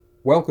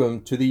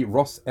Welcome to the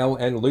Ross, L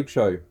and Luke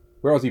Show.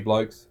 We're Aussie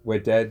blokes, we're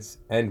dads,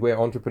 and we're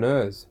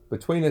entrepreneurs.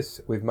 Between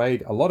us, we've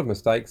made a lot of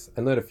mistakes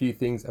and learned a few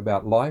things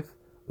about life,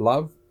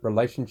 love,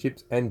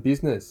 relationships, and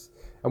business.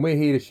 And we're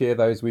here to share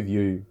those with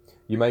you.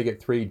 You may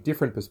get 3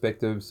 different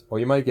perspectives, or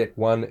you may get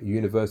one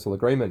universal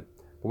agreement.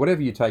 But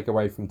whatever you take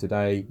away from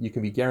today, you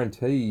can be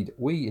guaranteed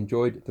we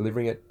enjoyed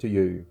delivering it to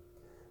you.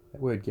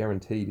 That word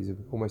guaranteed is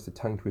almost a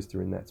tongue twister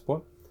in that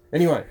spot.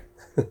 Anyway,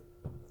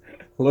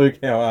 Luke,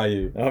 how are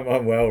you?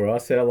 I'm well,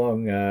 Ross. How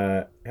long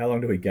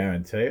do we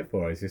guarantee it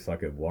for? Is this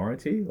like a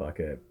warranty, like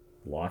a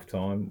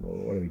lifetime?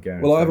 What are we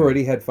guaranteeing? Well, I've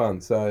already had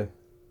fun, so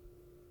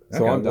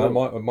Okay, I'm done.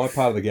 well, My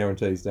part of the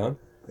guarantee's done.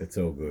 it's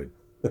all good.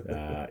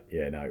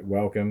 Yeah, no,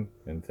 welcome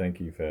and thank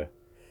you for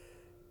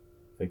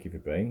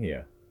being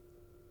here.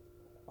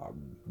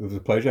 It was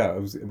a pleasure.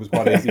 It was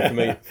quite easy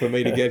for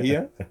me to get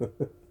here.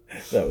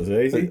 That was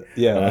easy.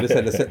 Yeah, I just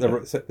had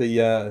to set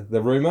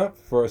the room up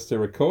for us to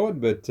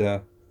record, but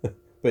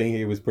being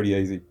here was pretty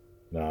easy.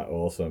 No,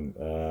 awesome.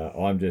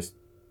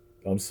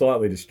 I'm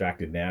slightly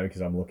distracted now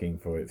because I'm looking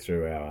for it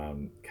through our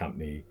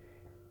company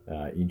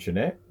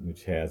intranet,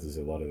 which houses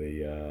a lot of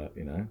the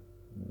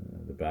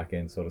back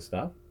end sort of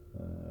stuff.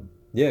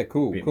 Yeah, A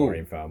cool, bit cool. more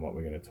info on what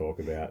we're going to talk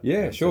about.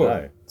 Yeah, sure.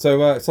 Today. So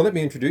let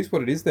me introduce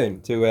what it is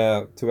then to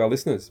our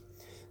listeners.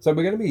 So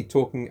we're going to be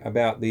talking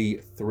about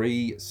the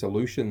 3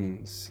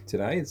 solutions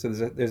today. So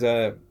there's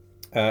a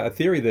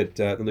theory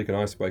that Luke and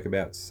I spoke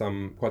about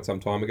quite some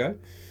time ago,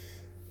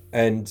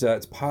 and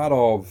it's part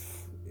of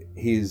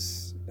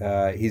his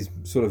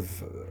sort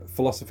of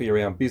philosophy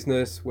around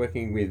business,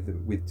 working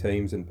with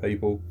teams and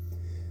people.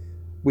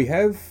 We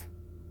have,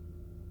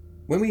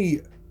 when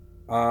we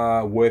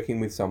are working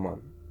with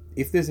someone,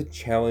 if there's a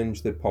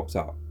challenge that pops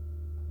up,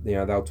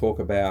 they'll talk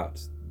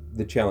about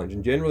the challenge,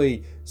 and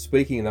generally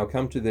speaking, they'll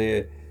come to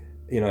their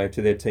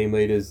team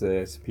leaders,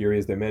 their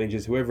superiors, their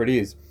managers, whoever it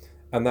is,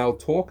 and they'll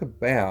talk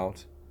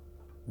about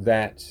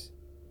that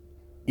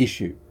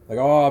issue. Like,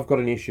 oh, I've got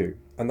an issue,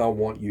 and they'll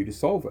want you to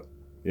solve it.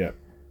 Yeah.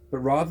 But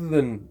rather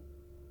than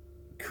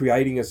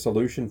creating a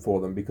solution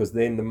for them, because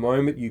then the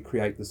moment you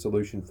create the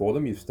solution for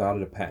them, you've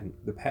started a pattern.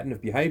 The pattern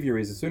of behavior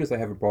is as soon as they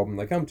have a problem,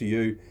 they come to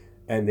you,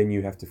 and then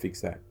you have to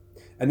fix that.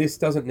 And this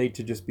doesn't need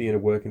to just be in a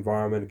work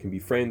environment. It can be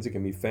friends, it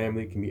can be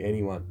family, it can be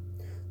anyone.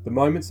 The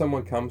moment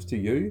someone comes to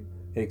you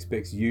and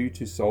expects you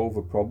to solve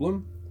a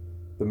problem,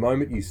 the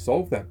moment you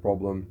solve that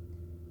problem,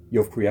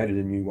 you've created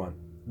a new one,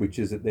 which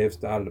is that they've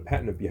started a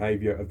pattern of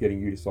behavior of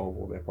getting you to solve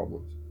all their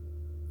problems.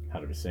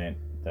 100%.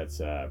 That's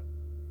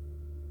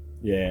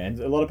yeah, and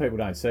a lot of people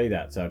don't see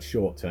that. So it's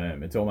short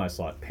term. It's almost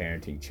like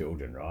parenting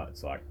children, right?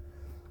 It's like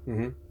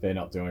they're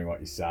not doing what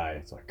you say.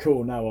 It's like,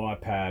 cool, no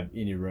iPad,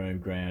 in your room,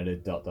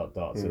 grounded, ... So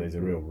there's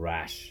a real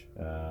rash,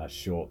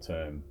 short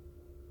term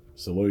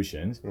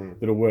solutions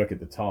that'll work at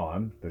the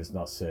time, but it's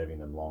not serving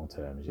them long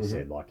term, as you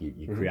said. Like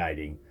you're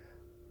creating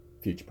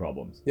future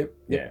problems. Yep.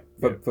 Yeah.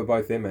 For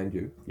both them and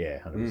you. Yeah,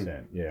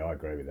 100%. Yeah, I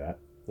agree with that.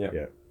 Yeah.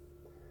 Yeah.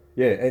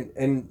 Yeah,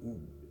 and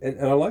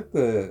I like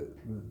the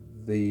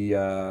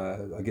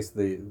I guess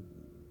the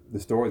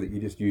story that you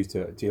just used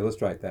to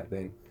illustrate that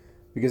then,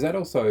 because that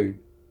also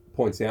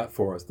points out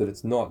for us that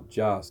it's not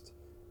just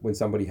when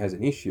somebody has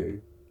an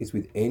issue, it's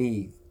with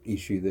any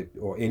issue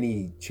or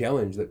any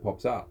challenge that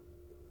pops up.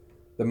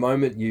 The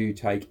moment you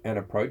take an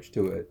approach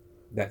to it,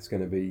 that's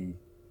going to be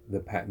the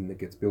pattern that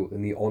gets built,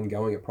 and the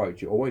ongoing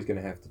approach you're always going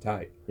to have to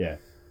take. Yeah.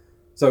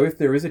 So if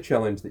there is a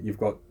challenge that you've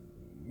got,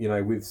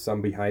 with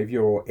some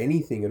behavior or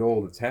anything at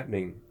all that's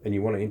happening, and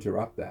you want to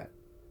interrupt that,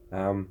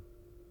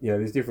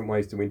 there's different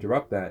ways to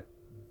interrupt that,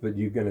 but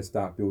you're going to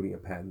start building a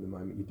pattern the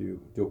moment you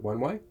do it one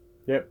way.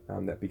 Yep.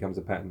 That becomes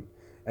a pattern.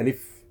 And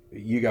if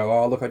you go,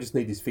 oh, look, I just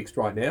need this fixed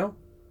right now,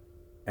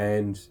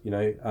 and,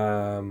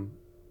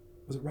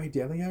 was it Ray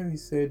Dalio who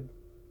said,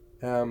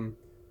 I don't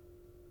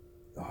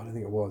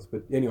think it was,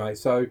 but anyway,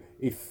 so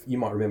if you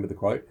might remember the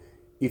quote,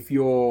 if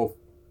you're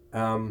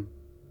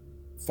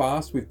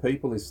fast with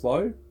people is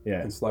slow,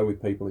 Yeah. and slow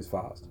with people is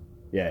fast.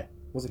 Yeah.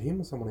 Was it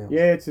him or someone else?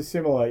 Yeah, it's a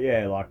similar.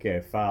 Yeah, like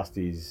fast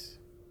is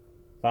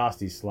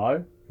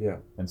slow, Yeah.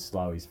 and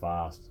slow is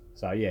fast.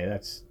 So yeah,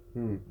 that's.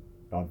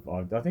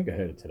 I think I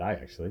heard it today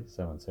actually.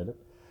 Someone said it.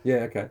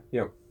 Yeah. Okay.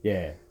 Yeah.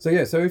 Yeah.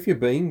 So if you're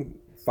being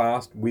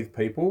fast with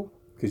people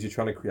because you're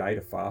trying to create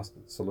a fast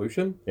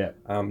solution, Yeah.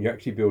 you're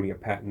actually building a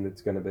pattern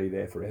that's going to be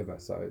there forever.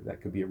 So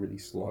that could be a really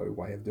slow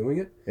way of doing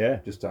it, Yeah.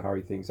 just to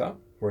hurry things up.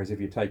 Whereas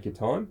if you take your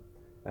time,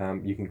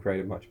 you can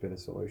create a much better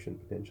solution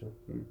potentially.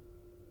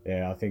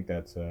 Yeah, I think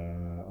that's.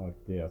 I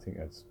think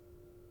that's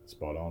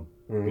spot on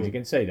because you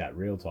can see that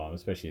real time,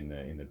 especially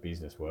in the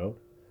business world.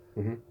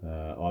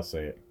 I see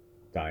it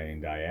day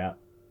in day out.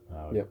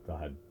 Yep. I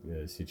had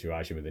a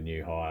situation with a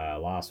new hire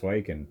last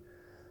week, and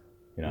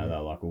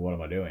they're like, "Well, what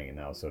am I doing?" And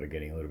they were sort of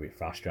getting a little bit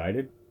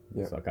frustrated.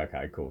 Yep. It's like,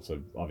 okay, cool. So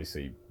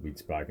obviously we'd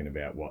spoken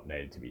about what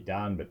needed to be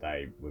done, but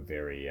they were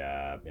very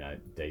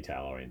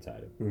detail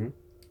orientated.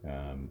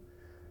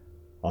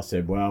 I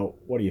said, "Well,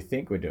 what do you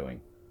think we're doing?"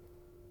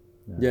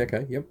 Yeah.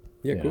 Okay. Yep.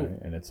 Yeah. You Cool. know,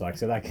 and it's like,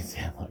 so that can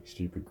sound like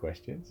stupid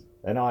questions.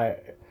 And I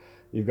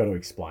you've got to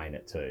explain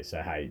it too.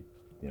 So, hey,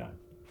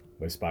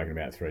 we've spoken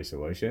about 3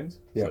 solutions.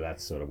 Yep. So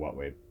that's sort of what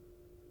we're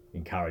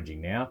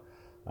encouraging now.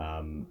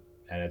 And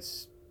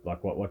it's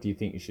like, what do you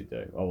think you should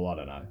do? Oh, well, I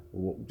don't know.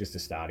 Well, just a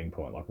starting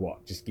point. Like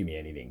what? Just give me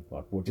anything.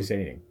 Like, well, just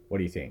anything. What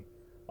do you think?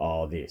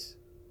 Oh, this.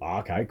 Oh,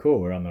 okay, cool.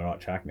 We're on the right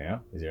track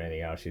now. Is there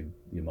anything else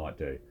you might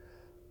do?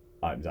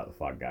 Opens up the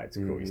floodgates.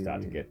 Cool. You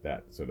start to get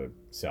that sort of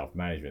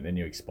self-management. Then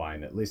you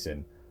explain that,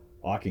 listen,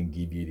 I can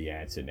give you the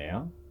answer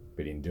now,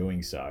 but in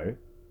doing so,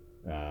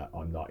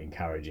 I'm not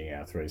encouraging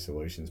our 3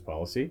 solutions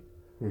policy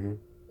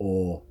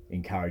or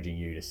encouraging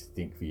you to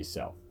think for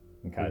yourself.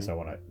 Okay, so I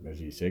want to, as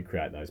you said,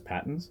 create those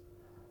patterns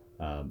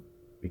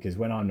because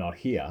when I'm not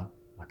here,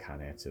 I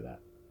can't answer that.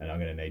 And I'm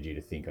going to need you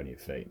to think on your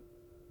feet.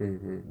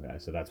 Okay,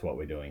 so that's what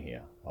we're doing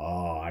here.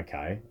 Oh,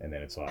 okay. And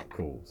then it's like,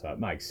 cool. So it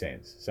makes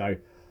sense. So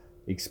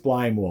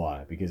explain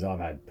why, because I've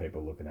had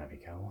people looking at me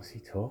going, what's he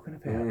talking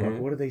about? Like,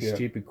 what are these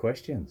stupid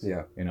questions?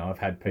 Yeah. I've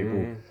had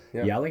people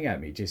yelling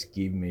at me, just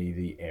give me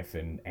the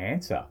effing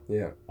answer.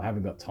 Yeah. I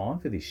haven't got time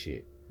for this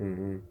shit.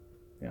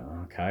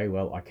 Okay,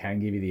 well, I can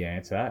give you the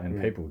answer,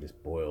 and people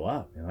just boil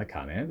up. They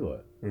can't handle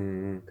it.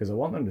 Because I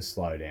want them to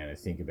slow down and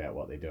think about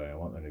what they're doing. I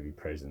want them to be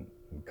present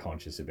and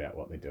conscious about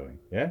what they're doing.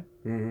 Yeah?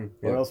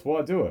 Or else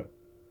why do it?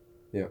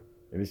 Yeah.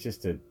 If it's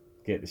just to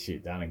get the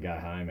shit done and go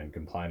home and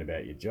complain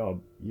about your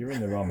job, you're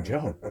in the wrong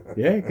job.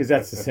 Yeah? Because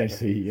that's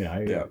essentially,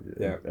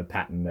 a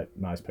pattern that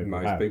most people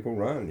have. Most people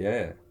run,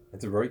 yeah.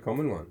 It's a very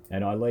common one.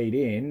 And I lead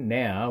in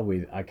now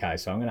with, okay,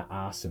 so I'm going to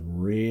ask some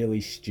really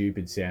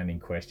stupid sounding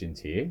questions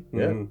here.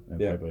 And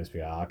people just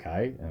be,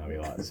 okay. And I'll be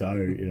like, so,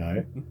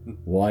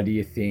 why do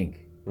you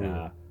think?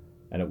 And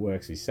it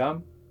works with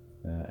some,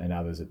 and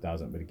others it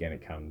doesn't. But again,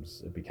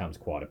 it becomes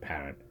quite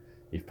apparent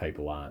if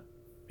people aren't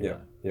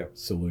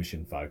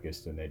solution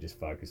focused and they're just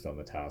focused on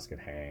the task at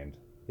hand.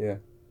 Yeah.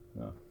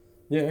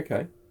 Yeah,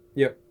 okay.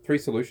 Yep, 3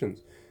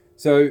 solutions.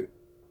 So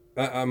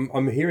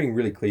I'm hearing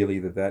really clearly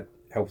that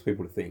helps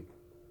people to think.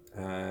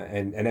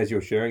 And as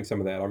you're sharing some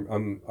of that,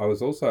 I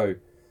was also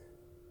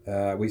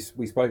we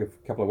spoke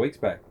a couple of weeks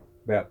back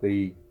about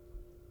the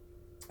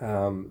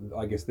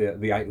I guess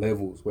the 8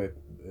 levels where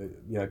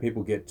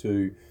people get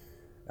to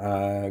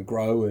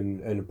grow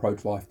and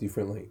approach life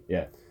differently.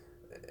 Yeah.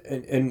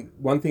 And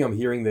one thing I'm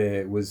hearing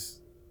there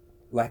was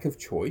lack of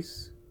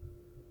choice.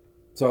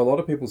 So a lot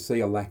of people see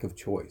a lack of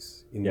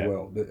choice in the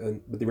world,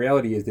 but the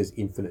reality is there's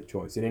infinite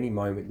choice. In any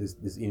moment,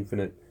 there's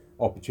infinite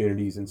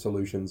opportunities and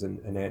solutions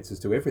and answers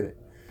to everything.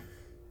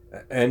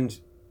 And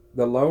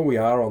the lower we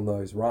are on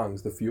those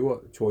rungs, the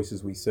fewer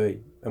choices we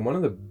see. And one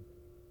of the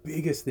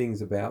biggest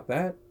things about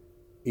that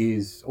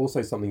is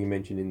also something you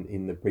mentioned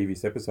in the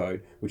previous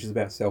episode, which is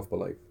about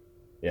self-belief.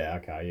 Yeah,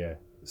 okay, yeah.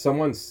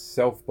 Someone's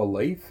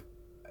self-belief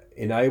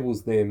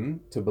enables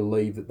them to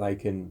believe that they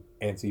can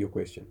answer your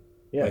question.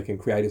 Yeah. They can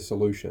create a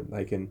solution.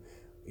 They can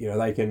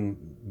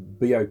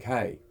be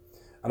okay.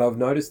 And I've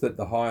noticed that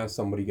the higher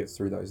somebody gets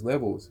through those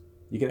levels,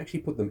 you can actually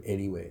put them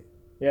anywhere.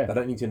 Yeah. They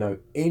don't need to know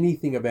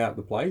anything about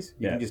the place.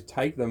 You can just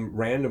take them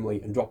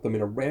randomly and drop them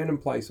in a random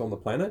place on the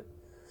planet,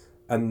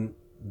 and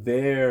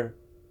their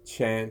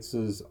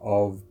chances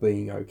of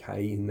being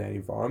okay in that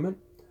environment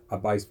are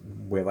based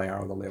where they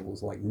are on the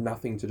levels. Like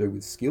nothing to do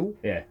with skill.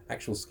 Yeah.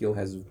 Actual skill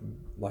has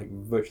like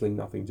virtually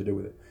nothing to do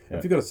with it. Yeah.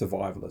 If you've got a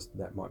survivalist,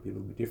 that might be a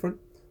little bit different.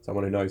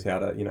 Someone who knows how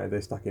to,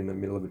 they're stuck in the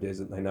middle of a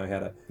desert. They know how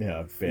to,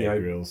 Bear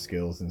Grylls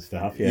skills and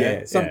stuff.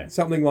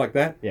 Something like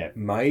that. Yeah.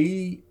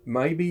 May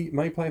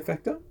play a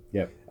factor.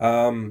 Yep.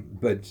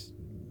 But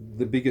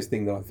the biggest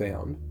thing that I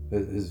found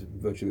has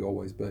virtually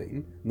always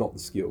been not the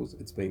skills.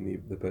 It's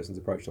been the person's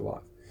approach to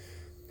life.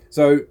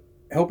 So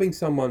helping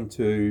someone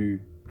to,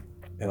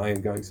 and I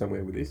am going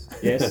somewhere with this.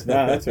 Yes,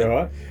 no, that's all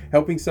right.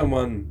 Helping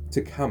someone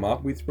to come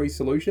up with 3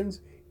 solutions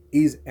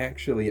is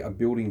actually a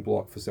building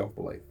block for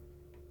self-belief.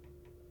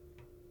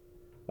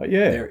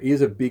 There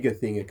is a bigger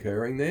thing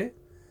occurring there.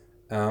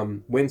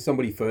 When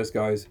somebody first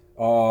goes,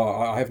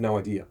 I have no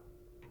idea.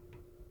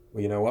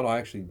 Well, you know what? I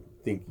actually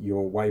think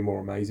you're way more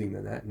amazing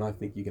than that, and I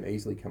think you can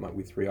easily come up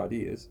with 3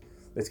 ideas.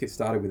 Let's get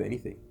started with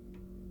anything.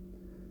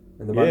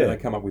 And the moment they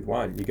come up with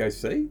one, you go,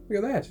 see?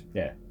 Look at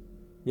that.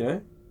 Yeah.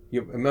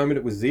 A moment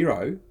it was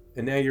 0,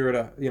 and now you're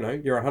at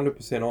you're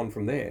 100% on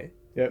from there.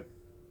 Yep.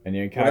 And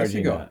you're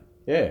encouraging that.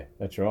 Yeah,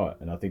 that's right.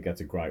 And I think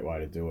that's a great way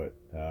to do it.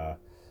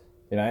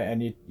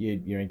 And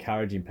you're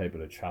encouraging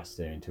people to trust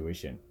their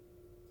intuition.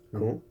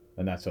 Cool. Mm-hmm.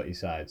 And that's what you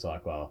say. It's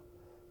like, well,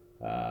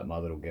 my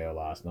little girl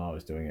last night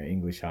was doing her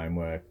English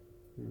homework.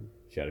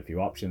 She had a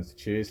few options to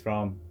choose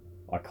from.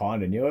 I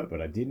kind of knew it, but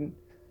I didn't.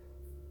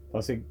 I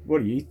said,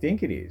 what do you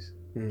think it is?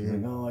 She's like,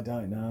 no, I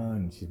don't know.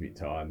 And she's a bit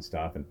tired and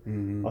stuff.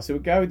 And I said,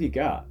 well, go with your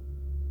gut.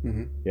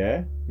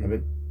 Yeah?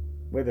 But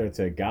whether it's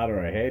a gut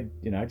or a head,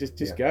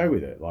 just go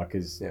with it. Like,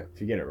 cause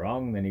if you get it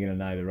wrong, then you're going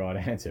to know the right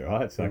answer,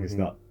 right? It's like, it's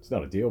not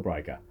a deal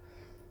breaker.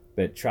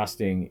 But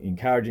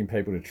encouraging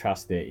people to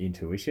trust their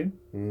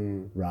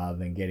intuition rather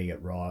than getting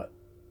it right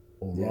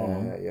or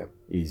wrong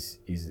is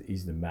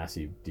the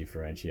massive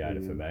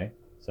differentiator for me.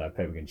 So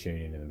people can tune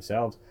into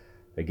themselves.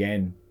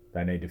 Again,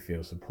 they need to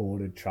feel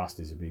supported. Trust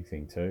is a big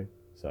thing too.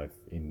 So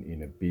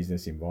in a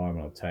business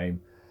environment or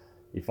team,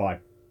 if I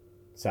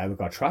say,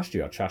 look, I trust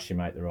you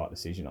make the right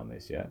decision on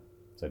this, yeah?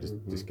 So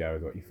just go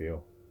with what you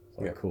feel.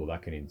 So cool,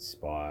 that can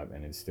inspire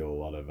and instill a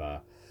lot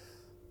of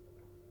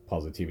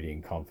positivity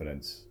and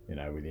confidence,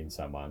 within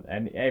someone.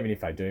 And even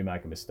if they do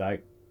make a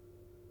mistake,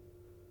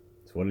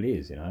 it's what it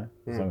is, as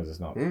long as it's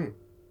not,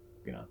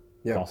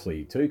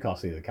 costly, too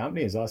costly to the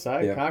company, as I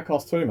say. Can't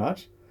cost too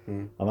much.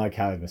 I'm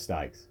okay with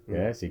mistakes.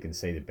 So you can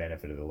see the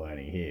benefit of the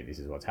learning here. This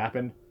is what's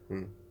happened.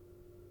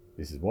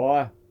 This is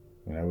why.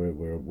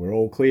 We're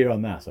all clear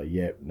on that. So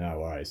no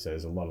worries. So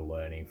there's a lot of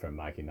learning from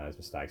making those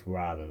mistakes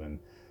rather than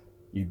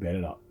you better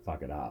not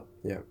fuck it up.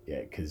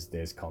 Because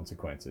there's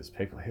consequences.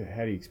 People,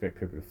 how do you expect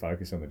people to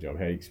focus on the job?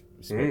 How do you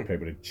expect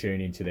people to tune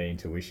into their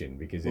intuition?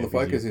 Because the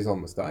focus is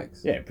on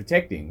mistakes.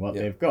 Protecting what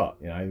they've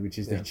got, which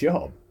is their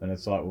job. And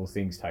it's like, well,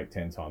 things take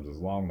 10 times as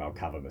long. They'll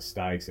cover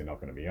mistakes. They're not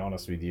going to be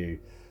honest with you.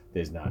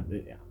 There's no,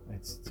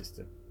 it's just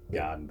a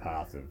garden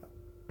path of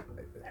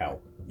hell.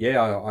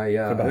 I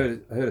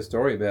heard a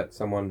story about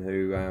someone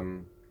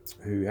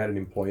who had an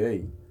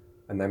employee,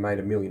 and they made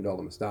 $1 million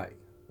mistake.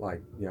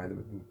 Like,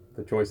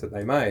 the choice that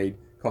they made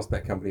cost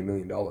that company $1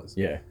 million.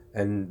 Yeah.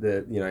 And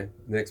the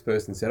next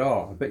person said,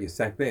 "Oh, I bet you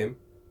sacked them."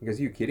 He goes,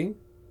 "Are you kidding?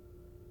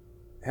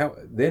 How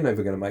they're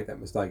never going to make that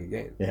mistake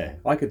again." Yeah.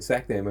 I could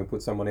sack them and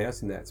put someone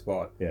else in that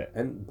spot. Yeah.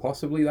 And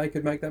possibly they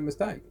could make that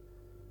mistake.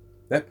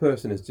 That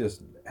person has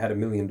just had $1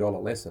 million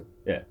lesson.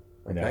 Yeah.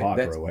 And they're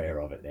hyper aware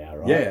of it now,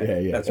 right?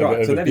 Yeah. That's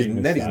right. So that is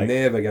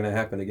never going to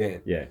happen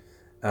again. Yeah.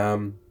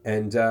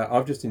 And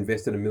I've just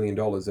invested $1 million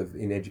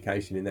in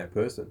education in that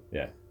person.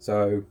 Yeah.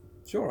 So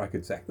sure, I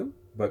could sack them,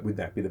 but would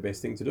that be the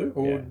best thing to do,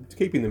 or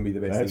keeping them be the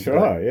best thing to do?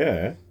 That's right.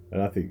 Yeah.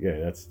 And I think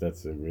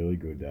that's a really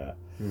good,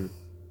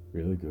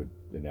 really good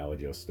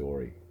analogy or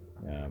story.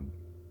 And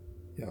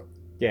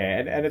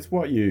it's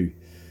what you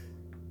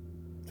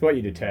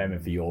determine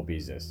for your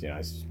business.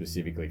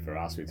 Specifically for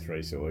us with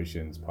 3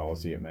 Solutions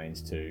Policy, it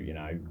means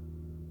to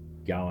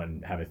go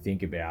and have a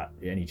think about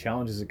any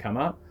challenges that come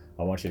up.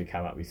 I want you to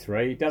come up with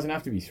 3. It doesn't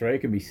have to be 3, it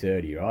can be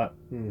 30, right?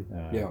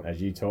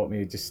 As you taught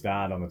me, just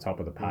start on the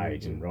top of the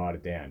page and write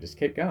it down. Just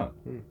keep going.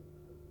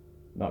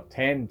 Not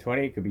 10,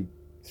 20, it could be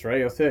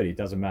 3 or 30, it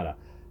doesn't matter.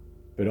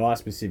 But I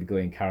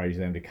specifically encourage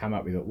them to come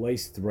up with at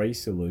least 3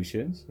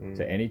 solutions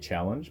to any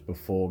challenge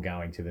before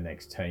going to the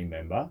next team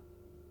member.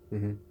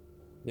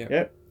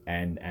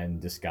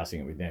 And discussing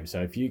it with them.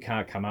 So if you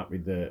can't come up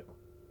with the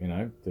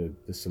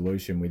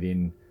solution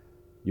within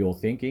your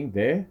thinking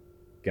there,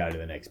 go to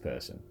the next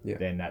person.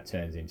 Then that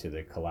turns into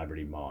the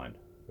collaborative mind,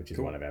 which is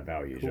one of our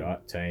values,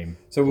 right? Team.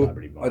 So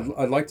collaborative mind.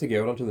 I'd like to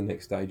get on to the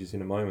next stages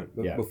in a moment.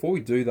 But before we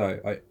do though,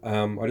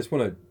 I just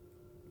want to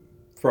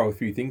throw a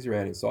few things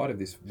around inside of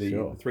this,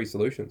 the 3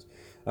 solutions.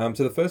 So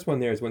the first one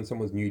there is when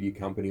someone's new to your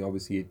company,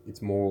 obviously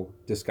it's more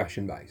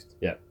discussion based.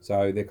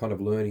 So they're kind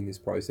of learning this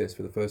process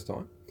for the first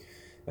time.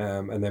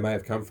 And they may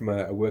have come from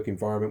a work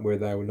environment where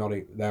they were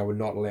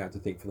not allowed to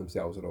think for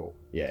themselves at all.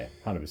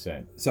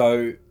 100%.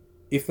 So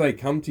if they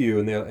come to you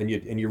and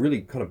you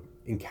really kind of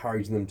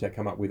encourage them to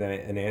come up with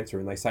an answer,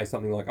 and they say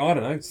something like, I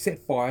don't know, set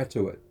fire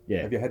to it.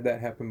 Have you had that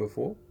happen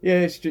before?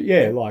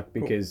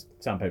 Because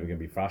some people can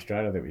be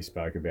frustrated. I think we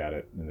spoke about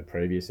it in the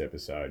previous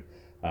episode.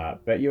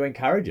 But you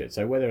encourage it.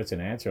 So whether it's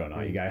an answer or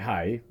not, you go,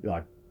 hey,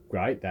 like,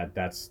 great,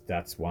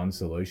 that's one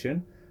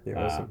solution.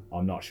 Awesome.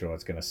 I'm not sure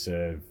it's going to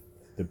serve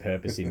the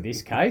purpose in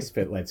this case,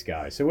 but let's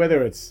go. So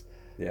whether it's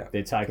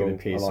they're taking a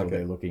piss or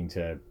they're looking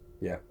to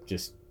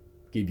just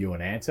give you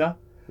an answer,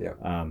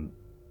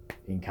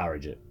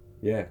 encourage it.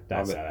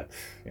 That's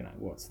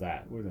what's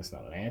that? Well, that's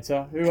not an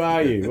answer. Who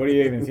are you? What are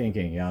you even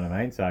thinking? You know what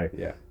I mean? So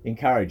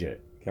encourage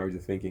it. Encourage the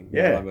thinking.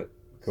 I love it.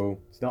 Cool.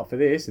 It's not for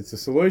this. It's a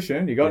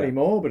solution. You got any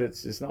more? But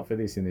it's not for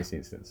this in this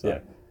instance.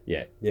 So,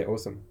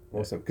 awesome.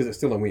 Because it's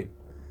still a win.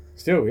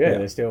 Still,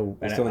 they're still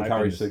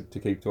encouraged to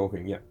keep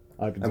talking.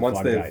 Opens and once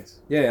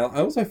floodgates. I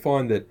also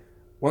find that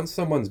once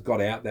someone's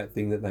got out that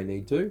thing that they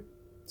need to,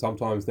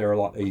 sometimes they're a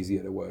lot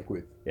easier to work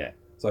with.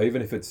 So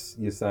even if it's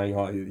you're saying,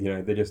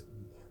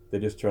 they're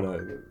just trying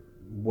to,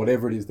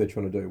 whatever it is they're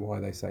trying to do, why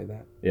they say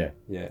that.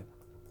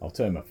 I'll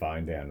turn my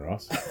phone down,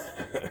 Ross.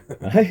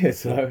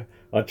 So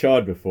I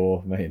tried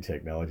before. Me and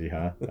technology,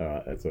 huh? All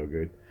right, that's all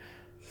good.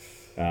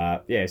 I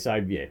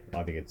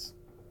think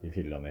you've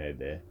hit it on the head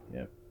there.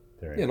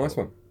 Very nice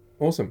one.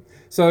 Awesome.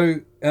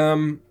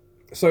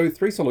 So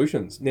 3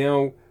 solutions.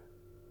 Now,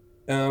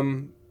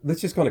 let's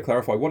just kind of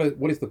clarify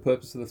what is the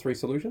purpose of the 3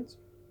 solutions?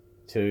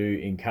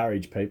 To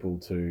encourage people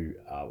to,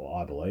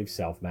 I believe,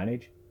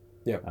 self-manage.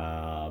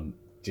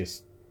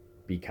 Just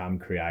become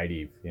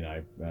creative.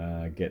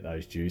 Get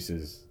those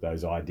juices,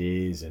 those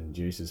ideas and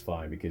juices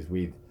flowing. Because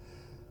with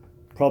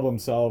problem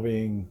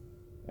solving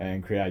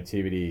and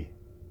creativity,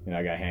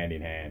 go hand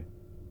in hand.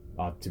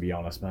 To be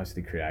honest, most of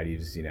the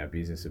creatives in our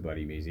business are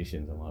bloody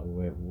musicians. I'm like, well,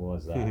 where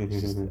was that?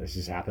 It's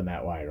just happened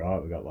that way,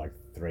 right? We've got like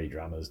 3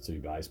 drummers, 2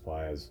 bass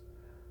players,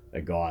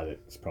 a guy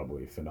that's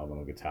probably a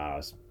phenomenal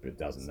guitarist but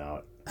doesn't know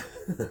it.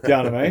 Do you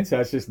know what I mean? So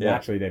it's just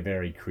naturally they're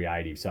very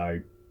creative.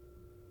 So,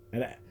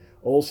 and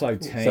also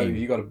team. So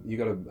you got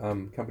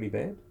a company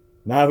band?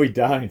 No, we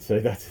don't. So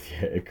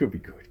it could be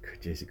good.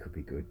 Jeez, it could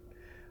be good.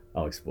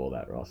 I'll explore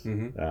that, Ross,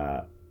 Mm-hmm.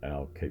 and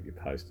I'll keep you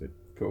posted.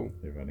 Cool.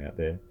 Everyone out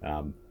there.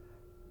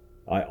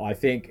 I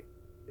think,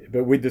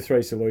 but with the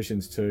three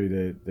solutions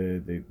too,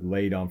 the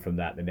lead on from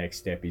that, the next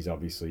step is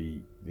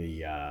obviously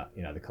the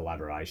the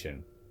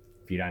collaboration.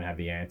 If you don't have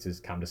the answers,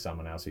 come to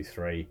someone else who's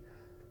three.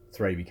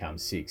 3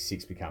 becomes 6,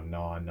 6 become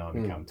 9,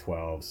 9 become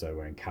 12. So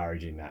we're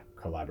encouraging that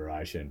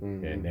collaboration.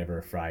 And never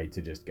afraid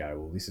to just go,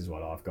 well, this is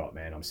what I've got,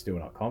 man. I'm still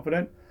not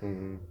confident.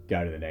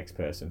 Go to the next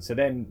person. So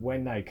then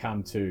when they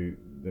come to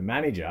the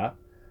manager,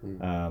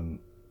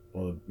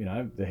 or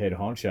the head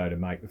honcho to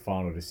make the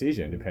final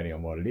decision, depending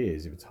on what it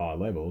is, if it's high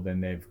level,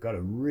 then they've got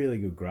a really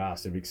good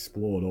grasp. They've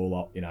explored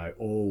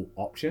all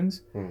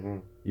options.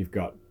 You've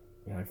got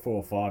 4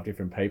 or 5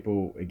 different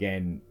people,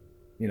 again,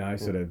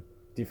 sort of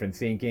different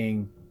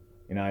thinking,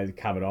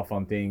 covered off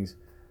on things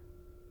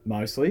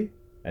mostly,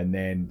 and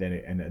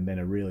then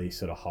a really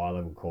sort of high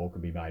level call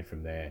can be made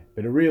from there.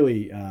 But a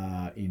really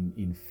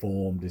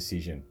informed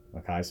decision.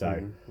 Okay,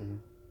 so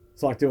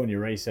it's like doing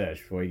your research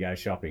before you go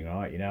shopping,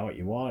 right? You know what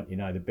you want, the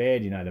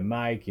bed, the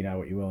make,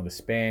 what you're willing to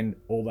spend.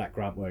 All that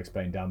grunt work's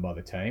been done by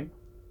the team.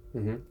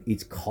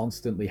 It's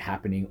constantly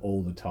happening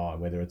all the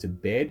time, whether it's a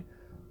bed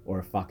or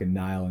a fucking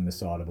nail in the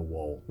side of a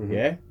wall.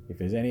 Yeah, if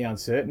there's any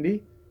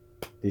uncertainty,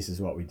 this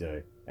is what we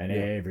do. And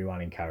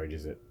everyone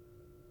encourages it.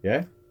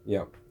 Yeah?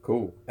 Yeah,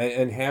 cool.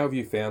 And how have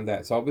you found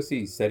that? So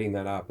obviously setting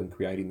that up and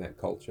creating that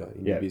culture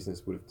in your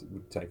business would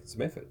take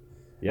some effort.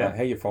 Yeah.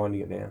 How are you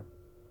finding it now?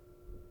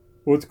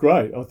 Well, it's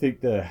great. I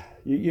think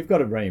you've got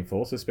to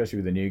reinforce, especially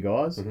with the new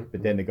guys.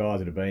 But then the guys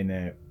that have been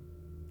there,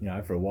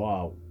 for a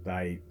while,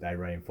 they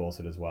reinforce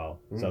it as well.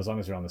 So as long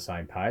as we're on the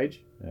same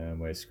page and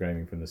we're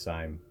screaming from the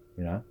same,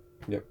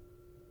 Yep.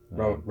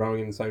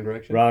 Rowing in the same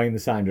direction? Rowing in the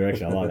same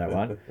direction. I like that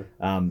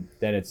one.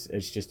 Then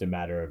it's just a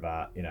matter of,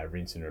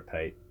 rinse and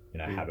repeat,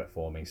 habit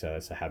forming. So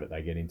that's a habit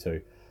they get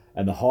into.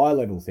 And the high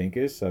level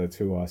thinkers, so the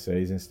 2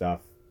 ICs and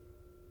stuff,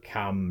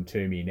 come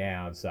to me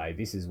now and say,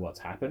 this is what's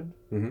happened.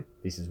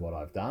 This is what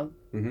I've done.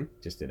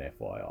 Just an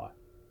FYI.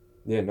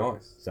 Yeah,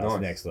 nice. So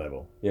it's next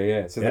level.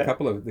 Yeah. So the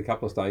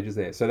couple of stages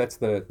there. So that's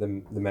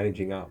the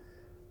managing up.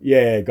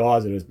 Yeah,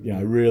 guys that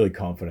are really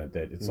confident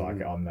that it's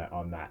like on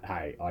that.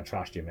 Hey, I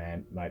trust you,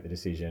 man. Make the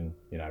decision.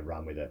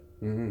 Run with it.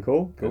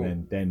 Cool.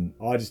 And then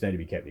I just need to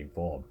be kept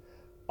informed.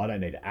 I don't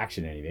need to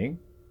action anything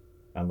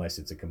unless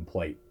it's a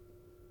complete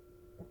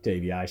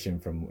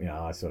deviation from.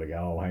 I sort of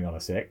go, oh, hang on a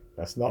sec.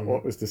 That's not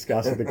what was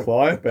discussed with the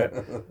client. But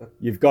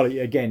you've got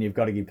to give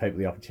people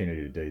the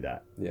opportunity to do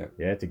that.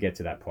 Yeah. To get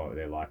to that point where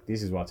they're like,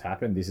 this is what's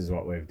happened. This is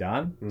what we've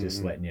done.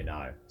 Just letting you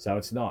know. So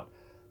it's not.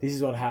 This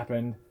is what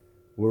happened.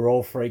 We're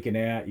all freaking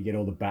out. You get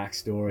all the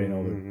backstory and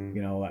all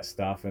the, all that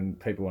stuff, and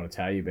people want to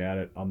tell you about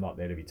it. I'm not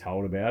there to be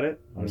told about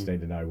it. I just need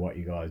to know what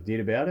you guys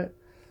did about it.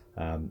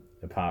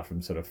 Apart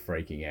from sort of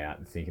freaking out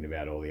and thinking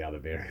about all the other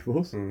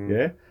variables.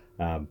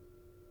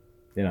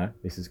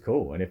 This is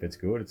cool. And if it's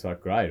good, it's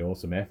like, great,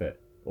 awesome effort.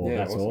 Or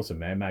that's awesome,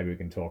 man. Maybe we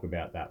can talk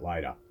about that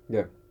later.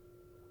 Yeah.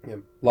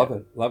 Love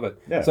it.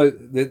 Yeah. So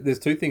there's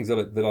 2 things that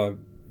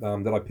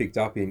I picked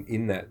up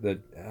in that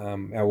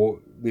our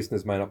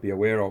listeners may not be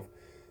aware of.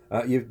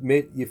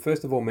 You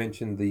first of all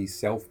mentioned the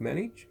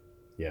self-manage.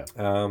 Yeah.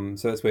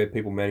 So that's where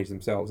people manage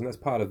themselves, and that's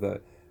part of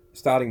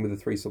starting with the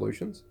 3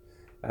 solutions,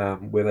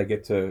 where they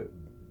get to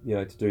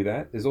do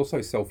that. There's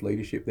also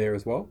self-leadership there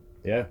as well.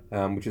 Yeah.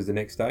 Which is the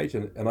next stage,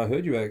 and I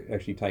heard you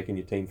actually taking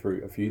your team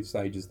through a few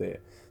stages there.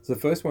 So the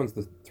first one's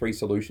the 3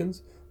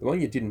 solutions. The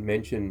one you didn't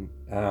mention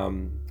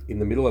in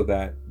the middle of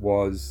that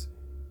was.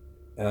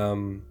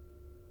 So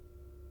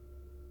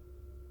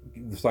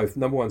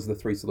number 1's the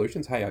 3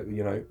 solutions.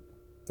 Hey,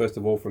 first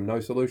of all, from no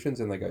solutions,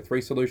 and they go 3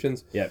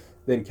 solutions. Yep.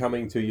 Then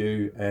coming to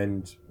you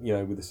and,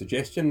 with a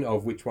suggestion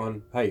of which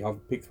one, hey,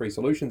 I've picked 3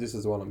 solutions, this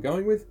is the one I'm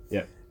going with.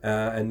 Yep.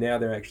 And now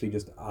they're actually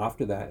just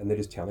after that, and they're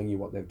just telling you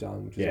what they've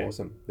done, which is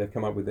awesome. They've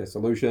come up with their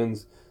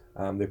solutions,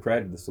 they've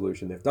created the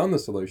solution, they've done the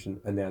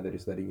solution, and now they're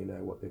just letting you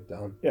know what they've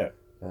done. Yeah.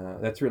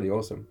 That's really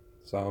awesome.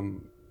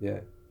 So,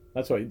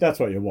 That's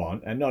what you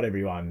want, and not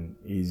everyone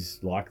is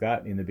like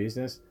that in the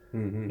business.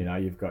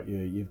 You've got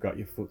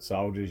your foot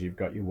soldiers, you've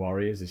got your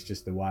warriors. It's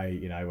just the way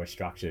we're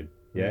structured,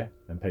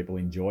 and people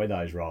enjoy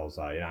those roles,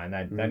 though, and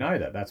they know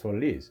that that's what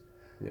it is.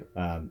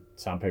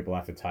 Some people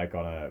have to take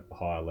on a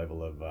higher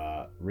level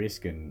of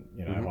risk and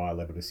higher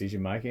level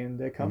decision making, and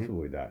they're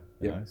comfortable with that.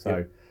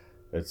 So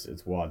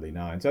it's widely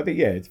known. So I think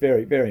it's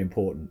very, very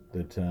important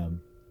that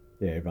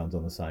everyone's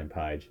on the same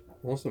page.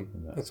 Awesome,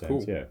 that's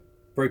cool. Yeah,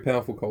 very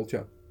powerful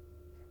culture.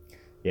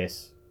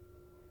 Yes.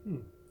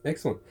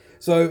 Excellent.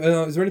 So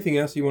is there anything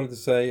else you wanted to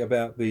say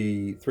about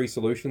the 3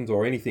 solutions,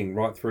 or anything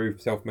right through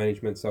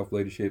self-management,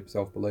 self-leadership,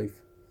 self-belief?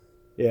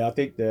 Yeah, I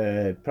think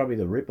probably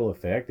the ripple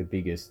effect, the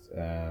biggest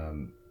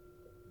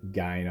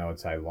gain, I would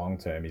say,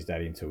 long-term, is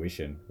that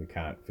intuition. We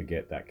can't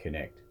forget that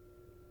connect.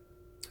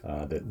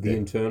 The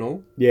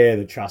internal? Yeah,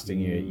 the trusting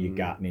your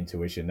gut and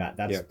intuition.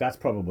 That's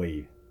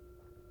probably,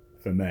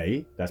 for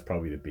me, that's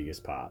probably the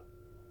biggest part.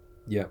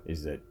 Yeah.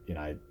 Is that,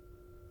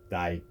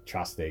 they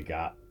trust their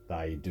gut,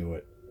 they do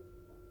it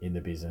in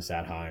the business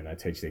at home. They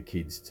teach their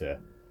kids to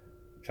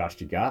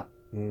trust your gut.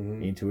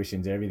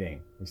 Intuition's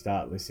everything. We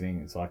start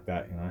listening. It's like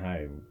that, you know,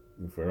 hey,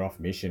 if we're off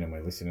mission and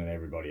we're listening to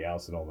everybody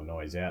else and all the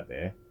noise out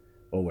there,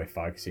 all we're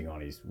focusing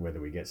on is whether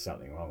we get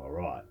something wrong or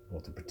right,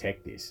 or to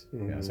protect this.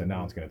 You know, so no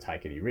one's going to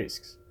take any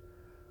risks.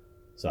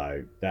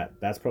 So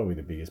that's probably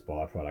the biggest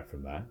byproduct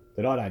from that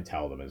I don't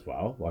tell them as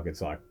well. Like,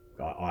 it's like,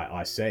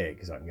 I see it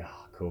because I can go,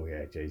 oh, cool,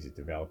 yeah, geez, it's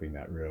developing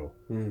that real,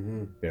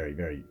 very,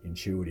 very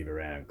intuitive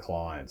around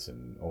clients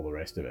and all the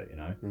rest of it, you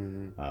know.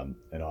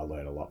 And I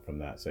learn a lot from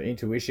that. So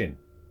intuition.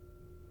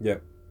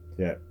 Yep.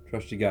 Yeah.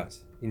 Trust your gut.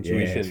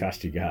 Intuition. Yeah,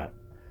 trust your gut.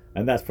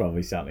 And that's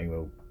probably something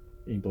we'll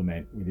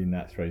implement within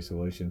that 3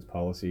 solutions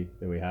policy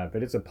that we have.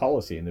 But it's a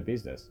policy in the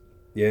business.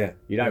 Yeah.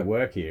 You don't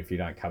work here if you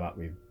don't come up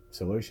with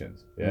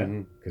solutions. Yeah.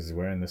 Because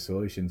we're in the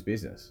solutions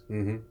business.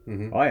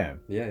 I am.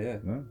 Yeah.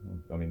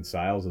 I'm in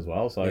sales as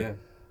well. So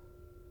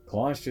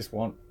clients just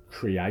want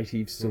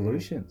creative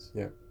solutions.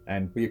 Yeah.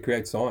 And you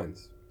create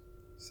signs.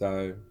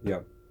 So, yeah.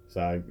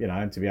 So, you know,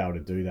 and to be able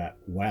to do that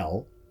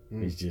well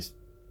is just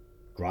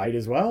great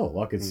as well.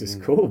 Like, it's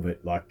just cool. But,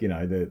 like, you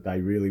know, they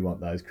really want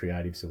those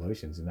creative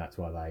solutions, and that's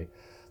why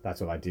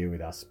they deal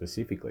with us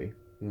specifically.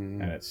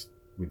 And it's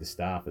with the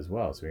staff as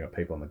well. So we got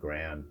people on the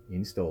ground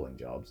installing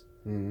jobs.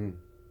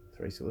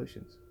 3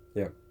 solutions.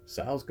 Yeah.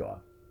 Sales guy,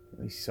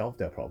 he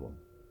solved our problem.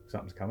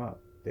 Something's come up.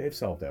 They've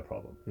solved our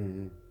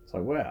problem. It's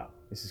like, wow,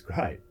 this is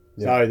great.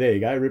 So there you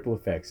go, ripple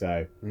effect.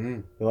 So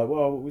they're like,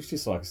 well, it was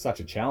just like such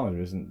a challenge,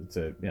 isn't it? It's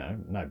a, you know,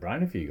 no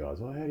brainer for you guys.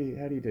 Well, how do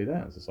you do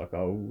that? It's just like,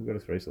 oh, we've got a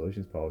 3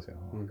 solutions policy.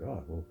 Oh my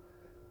God, well,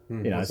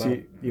 you know, so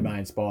you may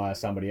inspire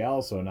somebody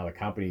else or another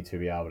company to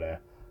be able to,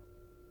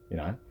 you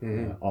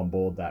know,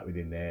 onboard that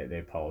within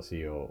their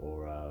policy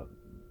or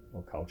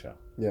culture.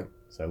 Yeah.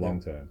 So long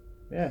term.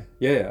 Yeah.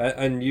 Yeah,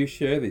 and you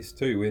share this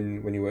too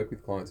when you work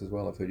with clients as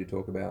well. I've heard you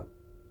talk about.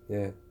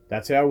 Yeah.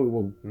 That's how we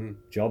will.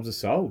 Jobs are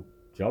sold.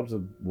 Jobs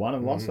are won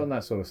and lost on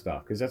that sort of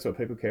stuff, because that's what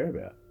people care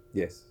about.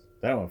 Yes.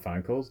 They don't want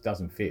phone calls.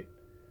 Doesn't fit.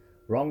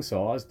 Wrong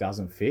size,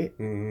 doesn't fit.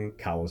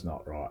 Colour's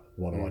not right.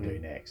 What do I do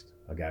next?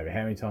 I go,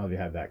 how many times have you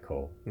had that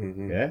call?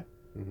 Yeah?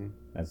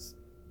 That's,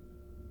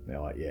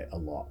 they're like, yeah, a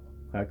lot.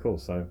 Oh, cool.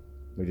 So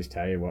we just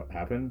tell you what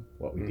happened,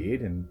 what we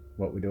did, and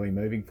what we're doing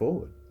moving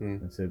forward.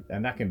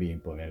 And that can be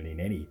implemented in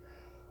any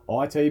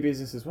IT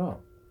business as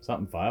well.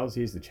 Something fails,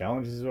 here's the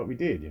challenge, this is what we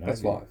did. You know,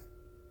 that's life.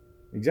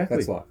 Exactly.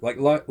 That's life. Like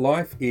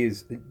life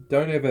is.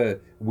 Don't ever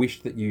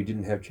wish that you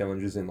didn't have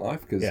challenges in life,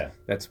 because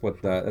that's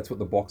what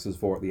the box is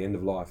for at the end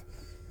of life.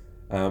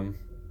 So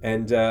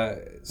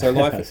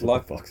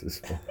life box is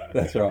for.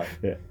 That's right.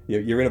 Yeah.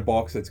 You're in a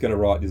box that's going to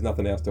write. There's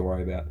nothing else to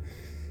worry about.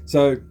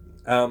 So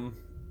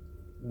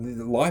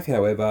life,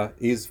 however,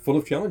 is full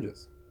of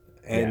challenges,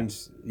 and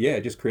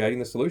just creating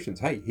the solutions.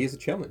 Hey, here's a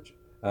challenge.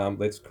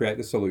 Let's create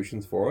the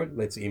solutions for it.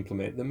 Let's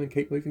implement them and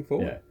keep moving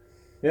forward.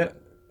 Yeah.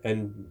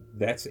 And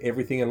that's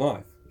everything in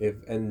life.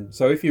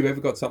 So if you've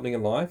ever got something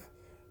in life,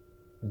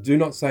 do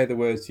not say the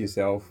words to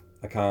yourself,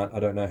 I can't, I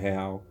don't know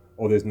how,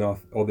 or there's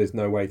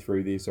no way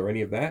through this, or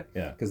any of that.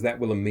 Yeah. Because that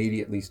will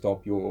immediately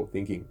stop your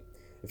thinking.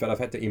 In fact, I've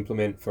had to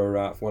implement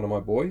for one of my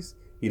boys.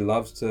 He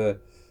loves to,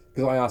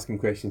 because I ask him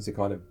questions to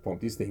kind of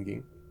prompt his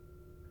thinking.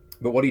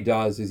 But what he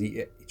does is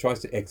he tries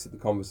to exit the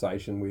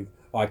conversation with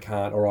I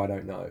can't or I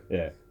don't know.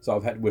 Yeah. So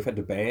we've had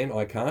to ban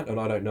I can't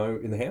and I don't know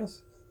in the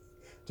house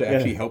to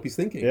actually help his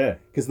thinking. Yeah.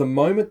 Because the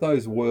moment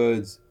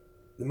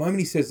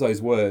he says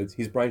those words,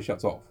 his brain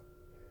shuts off.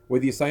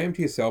 Whether you say them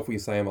to yourself or you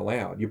say them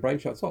aloud, your brain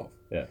shuts off.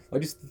 Yeah.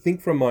 Like, just think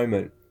for a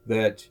moment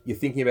that you're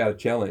thinking about a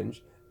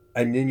challenge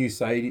and then you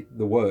say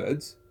the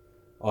words,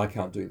 I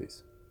can't do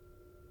this.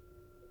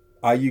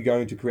 Are you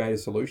going to create a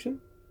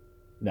solution?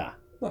 Nah.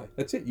 No,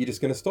 that's it. You're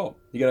just going to stop.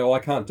 You're going to, I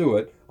can't do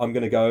it. I'm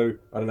going to go,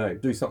 I don't know,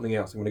 do something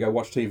else. I'm going to go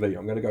watch TV.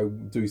 I'm going to go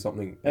do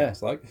something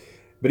else.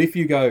 But if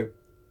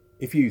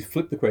you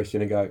flip the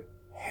question and go,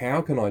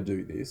 how can I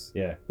do this?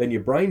 Yeah. Then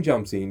your brain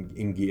jumps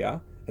in gear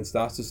and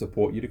starts to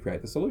support you to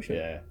create the solution.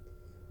 Yeah.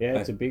 Yeah,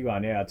 it's a big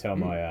one. Yeah, I tell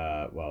my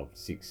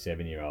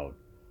 6-7-year-old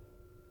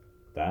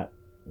that.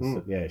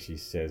 Yeah, she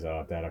says,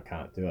 "Oh, Dad, I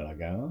can't do it." I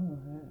go,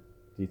 "Oh,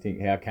 do you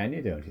think? How can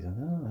you do it?" She's like,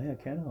 "Oh, how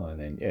can I?"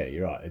 And then, yeah,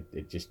 you're right.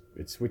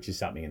 It switches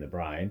something in the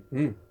brain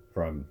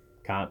from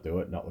can't do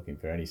it, not looking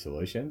for any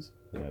solutions.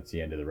 You know, it's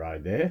the end of the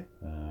road there,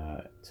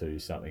 to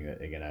something that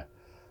they're gonna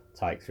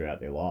take throughout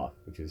their life,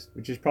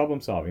 which is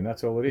problem solving.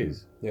 That's all it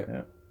is.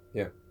 Yeah.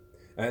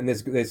 And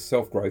there's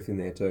self growth in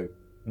there too.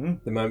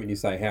 The moment you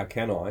say, "How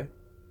can I?"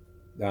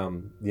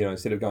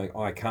 Instead of going,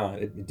 "I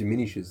can't," it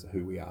diminishes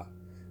who we are.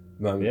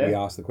 The moment we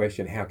ask the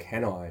question, "How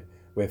can I?"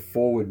 we're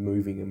forward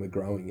moving and we're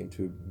growing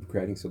into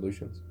creating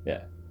solutions.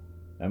 Yeah.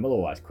 And we'll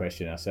always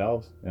question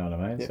ourselves, you know what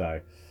I mean? Yeah.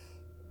 So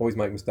always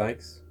make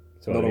mistakes,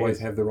 not always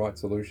have the right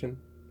solution.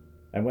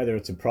 And whether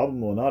it's a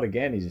problem or not,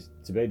 again, is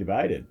to be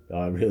debated.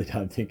 I really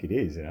don't think it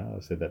is,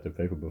 I've said that to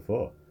people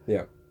before.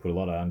 Yeah. Put a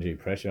lot of undue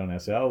pressure on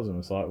ourselves, and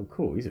it's like, well,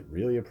 cool, is it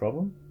really a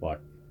problem? Like,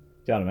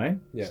 do you know what I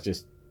mean? Yeah.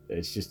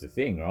 It's just a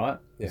thing, right?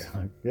 Yeah. It's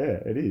like, yeah,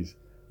 it is.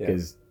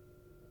 Because,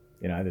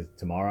 there's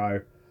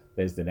tomorrow,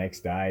 there's the next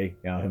day,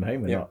 you know what I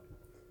mean?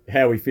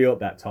 how we feel at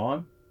that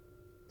time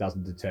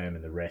doesn't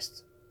determine the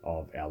rest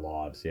of our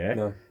lives. Yeah,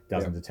 No.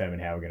 doesn't determine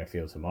how we're going to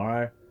feel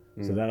tomorrow.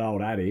 So Mm. that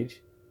old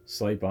adage,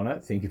 sleep on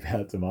it, think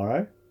about it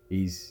tomorrow,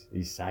 is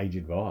sage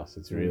advice.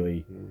 It's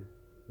really, Mm.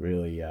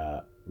 really,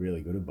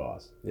 really good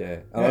advice.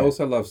 Yeah. And I Yeah.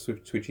 also love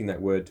switching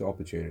that word to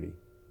opportunity.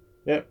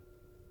 Yep.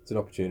 It's an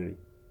opportunity.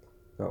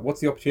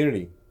 What's the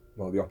opportunity?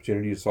 Well, the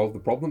opportunity to solve the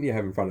problem you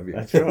have in front of you.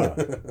 That's right.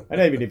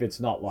 And even if it's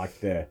not like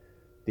the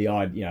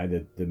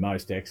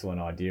most excellent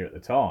idea at the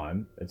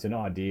time, it's an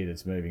idea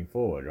that's moving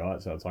forward,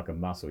 right? So it's like a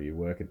muscle. You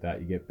work at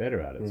that, you get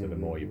better at it. So the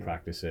more you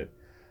practice it,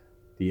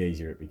 the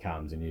easier it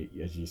becomes. And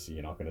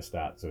you're not going to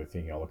start sort of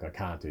thinking, oh, look, I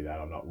can't do that.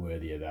 I'm not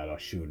worthy of that. I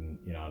shouldn't.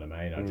 You know what I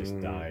mean? I just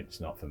don't.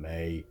 It's not for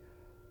me.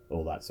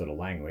 All that sort of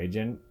language.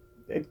 And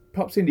it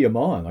pops into your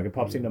mind, like it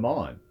pops into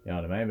mine. You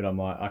know what I mean? But I'm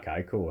like,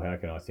 okay, cool. How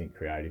can I think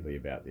creatively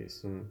about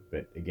this?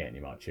 But again,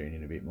 you might tune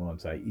in a bit more and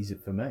say, is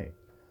it for me?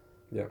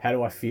 Yeah. How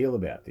do I feel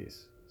about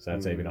this? So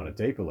that's even on a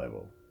deeper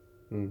level.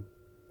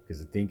 Because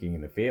the thinking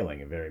and the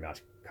feeling are very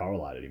much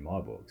correlated in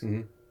my books.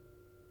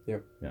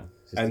 Yep. Yeah.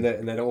 And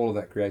then all of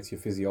that creates your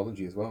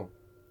physiology as well.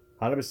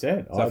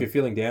 100%. So if you're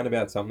feeling down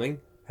about something,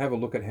 have a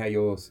look at how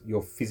you're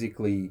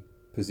physically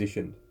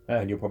positioned,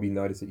 and you'll probably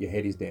notice that your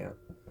head is down.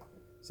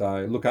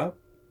 So look up,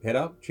 head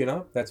up, chin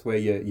up. That's where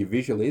your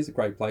visual is. A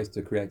great place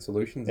to create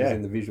solutions is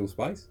in the visual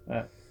space.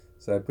 Yeah.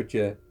 So put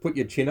your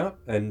chin up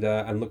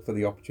and look for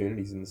the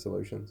opportunities and the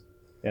solutions.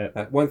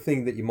 Yeah. One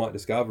thing that you might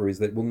discover is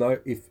that we'll know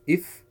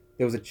if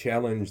there was a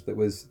challenge that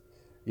was,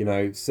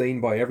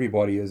 seen by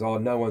everybody as, oh,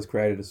 no one's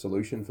created a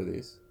solution for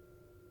this.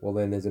 Well,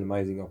 then there's an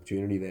amazing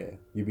opportunity there.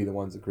 You'll be the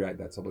ones that create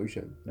that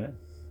solution. Yeah.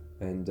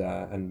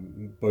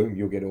 And boom,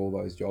 you'll get all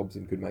those jobs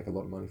and could make a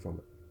lot of money from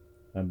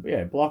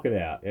it. Block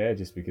it out. Yeah,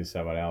 just because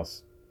someone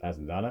else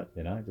hasn't done it,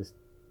 just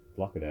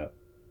block it out.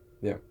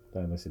 Yeah.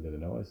 Don't listen to the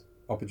noise.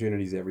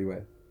 Opportunities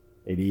everywhere.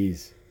 It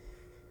is.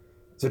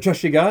 So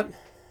trust your gut.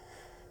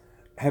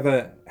 Have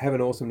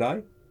an awesome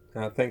day.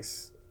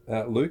 Thanks,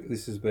 Luke.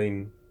 This has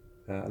been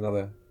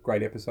another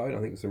great episode.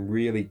 I think some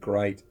really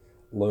great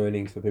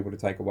learnings for people to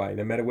take away.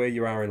 No matter where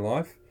you are in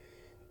life,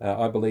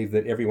 I believe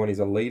that everyone is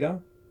a leader,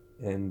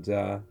 and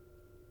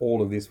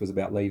all of this was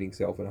about leading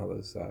self and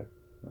others. So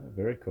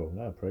very cool.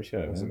 No, I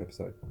appreciate it. Awesome man.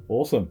 episode.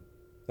 Awesome.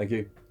 Thank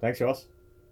you. Thanks, Ross.